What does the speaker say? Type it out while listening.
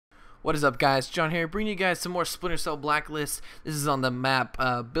What is up, guys? John here, bringing you guys some more Splinter Cell Blacklist. This is on the map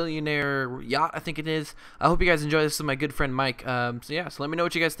Billionaire Yacht, I think it is. I hope you guys enjoy this with my good friend Mike. So let me know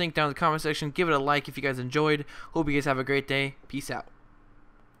what you guys think down in the comment section. Give it a like if you guys enjoyed. Hope you guys have a great day. Peace out.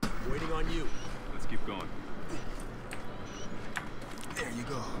 Waiting on you. Let's keep going. There you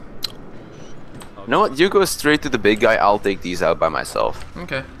go. You know what? You go straight to the big guy. I'll take these out by myself.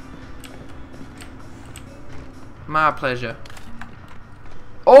 Okay. My pleasure.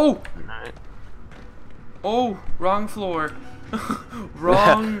 Oh! Alright. Oh! Wrong floor.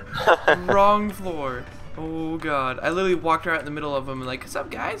 wrong floor. Oh god. I literally walked right in the middle of them and like, what's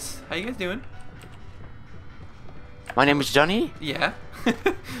up guys? How you guys doing? My name is Johnny. Yeah.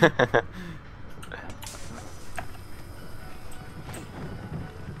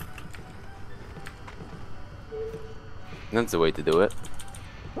 That's the way to do it.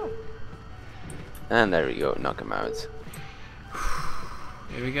 And there we go. Knock him out.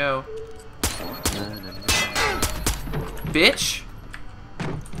 Here we go. Bitch!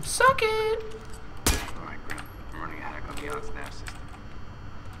 Suck it! Alright, Grim. I'm running a hack on the on-staff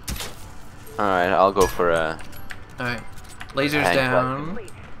system. Alright, I'll go for Alright. Lasers Hang down.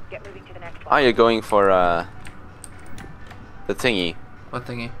 Oh, you're going for the thingy. What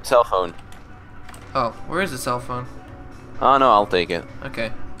thingy? Cell phone. Oh, where is the cell phone? Oh no, I'll take it.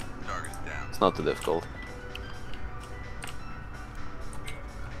 Okay. Target's down. It's not too difficult.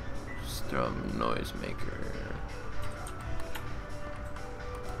 Just throw a noisemaker.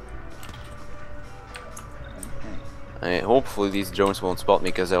 Hopefully these drones won't spot me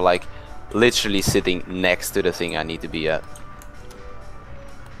because they're like literally sitting next to the thing I need to be at.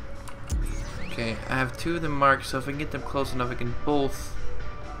 Okay, I have two of them marked, so if I can get them close enough, I can both.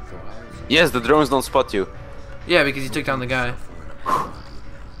 Yes, the drones don't spot you. Yeah, because you took down the guy.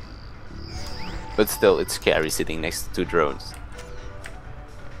 But still, it's scary sitting next to two drones.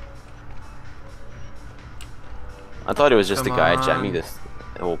 I thought it was just Come a guy on. jamming this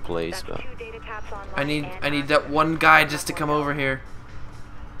whole place, but I need that one guy just to come over here.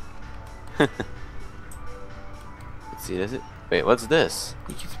 let's see. Is it? Wait, what's this?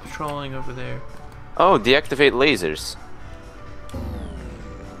 He keeps patrolling over there. Oh, deactivate lasers.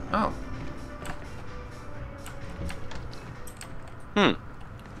 Oh,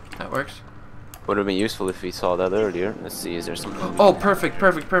 that works. Would have been useful if we saw that earlier. Let's see. Is there some? Oh, perfect.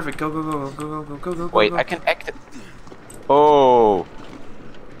 Go, go. Wait, go. I can act. Oh.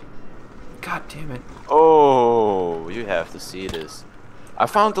 God damn it. Oh, you have to see this. I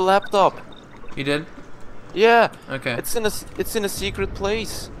found the laptop. You did? Yeah. Okay. It's in a secret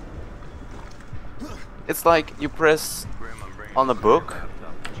place. It's like you press on a book,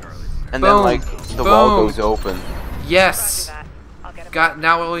 and then Boom. like the wall Boom. goes open. Yes. Got.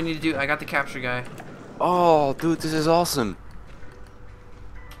 Now all we need to do. I got the capture guy. Oh, dude, this is awesome.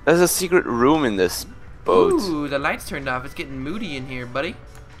 There's a secret room in this boat. Ooh, the lights turned off. It's getting moody in here, buddy.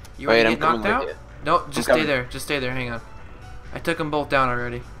 You Wait, ready to I'm get knocked coming out? with No, just stay coming. there. Just stay there. Hang on. I took them both down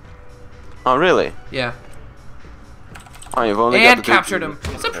already. Oh, really? Yeah. Oh, you've only got And the two captured him.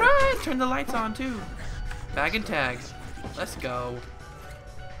 people. Surprise! Turn the lights on too. Bag and tag. Let's go.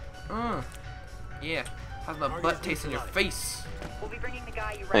 Yeah. How's my butt taste in your face? We'll be bringing the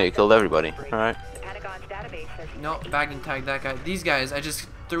guy you Hey, you killed everybody. All right. The Pentagon's database says No, bag and tag that guy. These guys, I just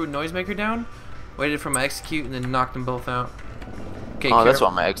threw a noisemaker down, waited for my execute, and then knocked them both out. Okay. Oh, that's careful.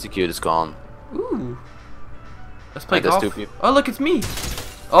 why my execute is gone. Ooh. Let's play Wait, there's golf. two people. Oh, look, it's me.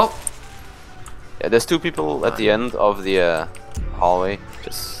 Oh. Yeah, there's two people at the end of the hallway.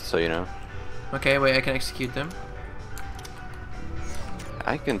 Just so you know. Okay, wait, I can execute them.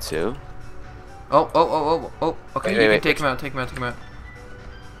 I can too. Oh. Okay, Wait, you wait, can take him out. Take him out.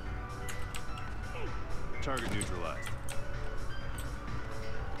 Target neutralized.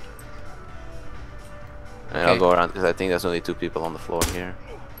 And Okay. I'll go around because I think there's only two people on the floor here.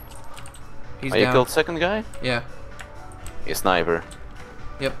 He's Oh, you down. killed second guy? Yeah. A sniper.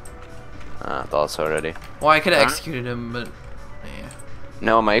 Yep. I thought so already. Well, I could have Huh? executed him, but yeah.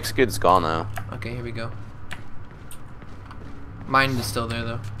 No, my execute is gone now. Okay, here we go. Mine is still there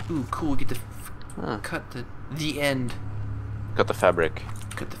though. Ooh, cool. Get the Huh. cut the end. Got the fabric.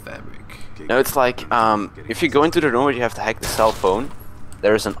 Cut the fabric. No, it's like if you go into the room where you have to hack the cell phone,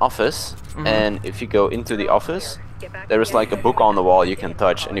 there is an office, and if you go into the office, there is like a book on the wall you can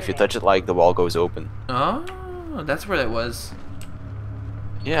touch, and if you touch it, like the wall goes open. Oh, that's where that was.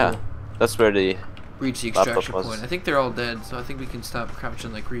 Yeah, that's where the Reach the Laptop extraction was- point. I think they're all dead, so I think we can stop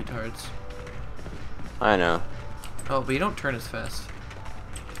crouching like retards. I know. Oh, but you don't turn as fast.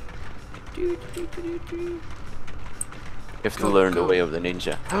 You have to Go, learn go. the way of the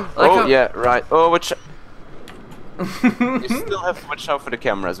ninja. Like Oh how- yeah, right. Oh, which? You still have to watch out for the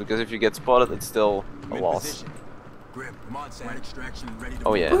cameras, because if you get spotted, it's still a In loss. position. Grim, come on, Sam. Extraction ready to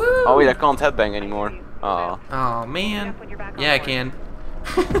Oh move. yeah. Oh wait, I can't headbang anymore. Oh, Oh man. Yeah, I can.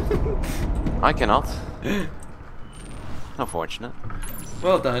 I cannot. Unfortunate.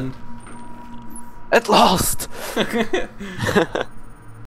 Well done. At last!